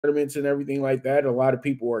tournaments and everything like that. A lot of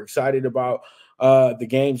people are excited about the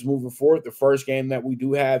games moving forward. The first game that we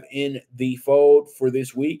do have in the fold for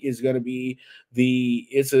this week is going to be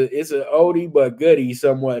it's a oldie but goodie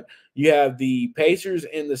somewhat. You have the Pacers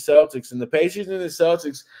and the Celtics, and the Pacers and the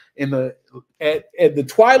Celtics in the at the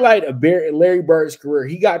twilight of Larry Bird's career,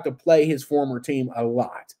 he got to play his former team a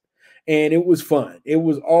lot, and it was fun. It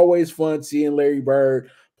was always fun seeing Larry Bird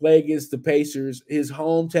play against the Pacers, his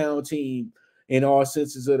hometown team, in all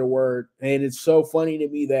senses of the word. And it's so funny to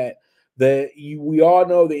me that we all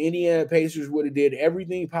know the Indiana Pacers would have did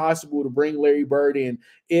everything possible to bring Larry Bird in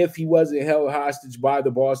if he wasn't held hostage by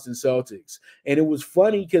the Boston Celtics. And it was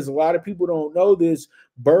funny because a lot of people don't know this.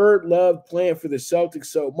 Bird loved playing for the Celtics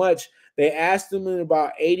so much. They asked him in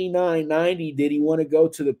about 89, 90, did he want to go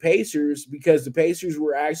to the Pacers, because the Pacers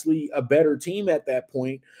were actually a better team at that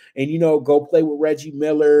point, and, go play with Reggie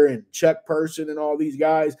Miller and Chuck Person and all these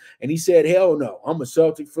guys. And he said, hell no, I'm a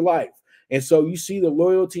Celtic for life. And so you see the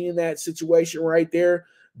loyalty in that situation right there.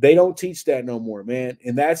 They don't teach that no more, man.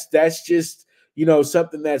 And that's just,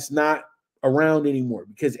 something that's not around anymore,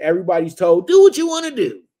 because everybody's told, do what you want to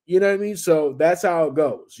do. You know what I mean? So that's how it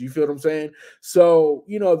goes. You feel what I'm saying? So,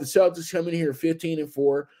 the Celtics come in here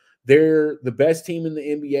 15-4. They're the best team in the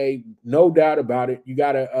NBA, no doubt about it. You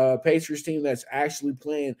got a Pacers team that's actually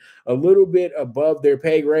playing a little bit above their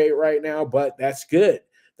pay grade right now, but that's good.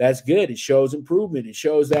 That's good. It shows improvement. It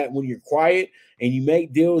shows that when you're quiet and you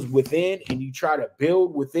make deals within and you try to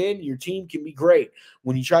build within, your team can be great.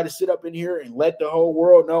 When you try to sit up in here and let the whole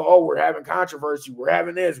world know, oh, we're having controversy, we're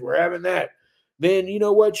having this, we're having that, then you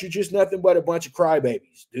know what? You're just nothing but a bunch of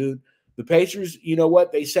crybabies, dude. The Pacers, you know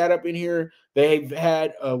what? They sat up in here. They've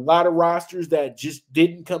had a lot of rosters that just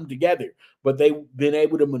didn't come together, but they've been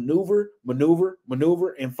able to maneuver,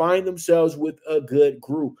 and find themselves with a good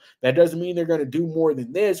group. That doesn't mean they're going to do more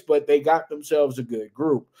than this, but they got themselves a good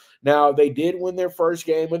group. Now, they did win their first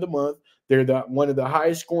game of the month. They're one of the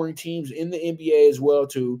highest scoring teams in the NBA as well,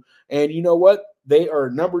 too. And you know what? They are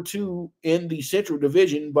number 2 in the Central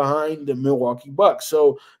Division behind the Milwaukee Bucks.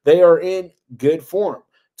 So they are in good form.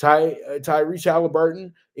 Tyrese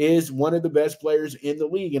Halliburton is one of the best players in the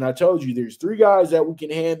league. And I told you, there's 3 guys that we can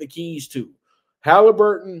hand the keys to: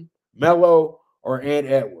 Halliburton, Melo, or Ant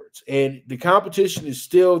Edwards. And the competition is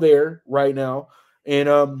still there right now. And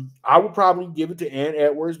I would probably give it to Ant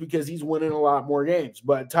Edwards because he's winning a lot more games.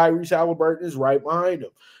 But Tyrese Halliburton is right behind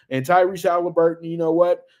him. And Tyrese Halliburton, you know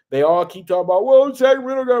what? They all keep talking about, well,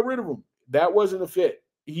 Sacramento got rid of him. That wasn't a fit.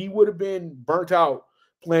 He would have been burnt out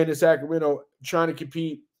playing in Sacramento, trying to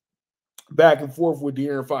compete back and forth with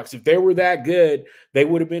De'Aaron Fox. If they were that good, they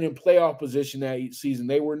would have been in playoff position that season.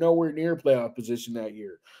 They were nowhere near playoff position that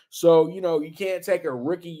year. So, you can't take a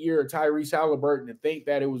rookie year of Tyrese Halliburton and think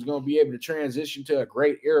that it was going to be able to transition to a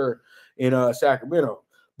great era in Sacramento.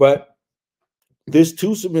 But this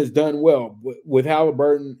twosome has done well with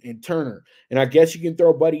Halliburton and Turner. And I guess you can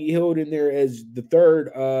throw Buddy Hield in there as the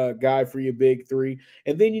third guy for your big 3.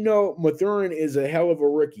 And then, Mathurin is a hell of a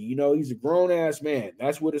rookie. He's a grown-ass man.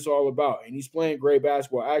 That's what it's all about. And he's playing great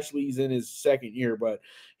basketball. Actually, he's in his second year, but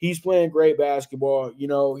he's playing great basketball.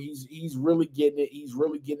 He's really getting it. He's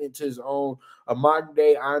really getting into his own. A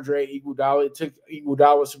modern-day Andre Iguodala. It took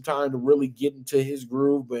Iguodala some time to really get into his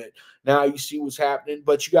groove, but now you see what's happening.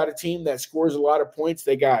 But you got a team that scores a lot of points.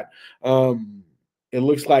 They got it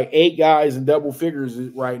looks like 8 guys in double figures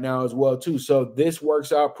right now as well, too. So this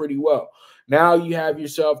works out pretty well. Now you have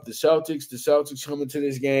yourself the Celtics. The Celtics coming to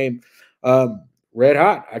this game red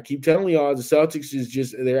hot. I keep telling y'all, the Celtics is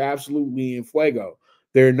just, they're absolutely in fuego.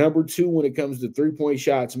 They're number 2 when it comes to 3-point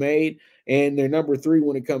shots made, and they're number 3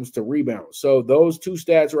 when it comes to rebounds. So those 2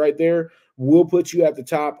 stats right there will put you at the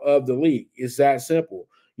top of the league. It's that simple.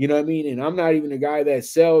 You know what I mean? And I'm not even a guy that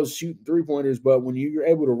sells shooting 3-pointers, but when you're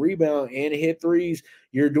able to rebound and hit threes,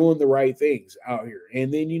 you're doing the right things out here.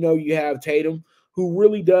 And then, you have Tatum, who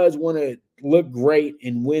really does want to look great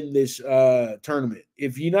and win this tournament.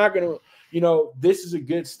 If you're not going to, this is a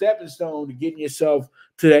good stepping stone to getting yourself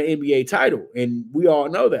to that NBA title. And we all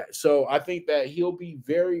know that. So I think that he'll be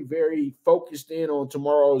very, very focused in on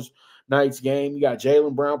tomorrow's night's game. You got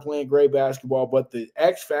Jaylen Brown playing great basketball, but the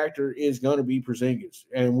X factor is going to be Porzingis,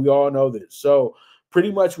 and we all know this. So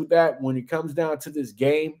pretty much with that, when it comes down to this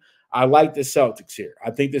game, I like the Celtics here.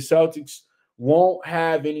 I think the Celtics won't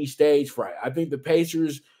have any stage fright. I think the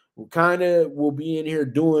Pacers will be in here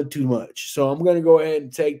doing too much. So I'm going to go ahead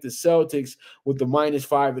and take the Celtics with the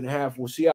 -5.5. We'll see how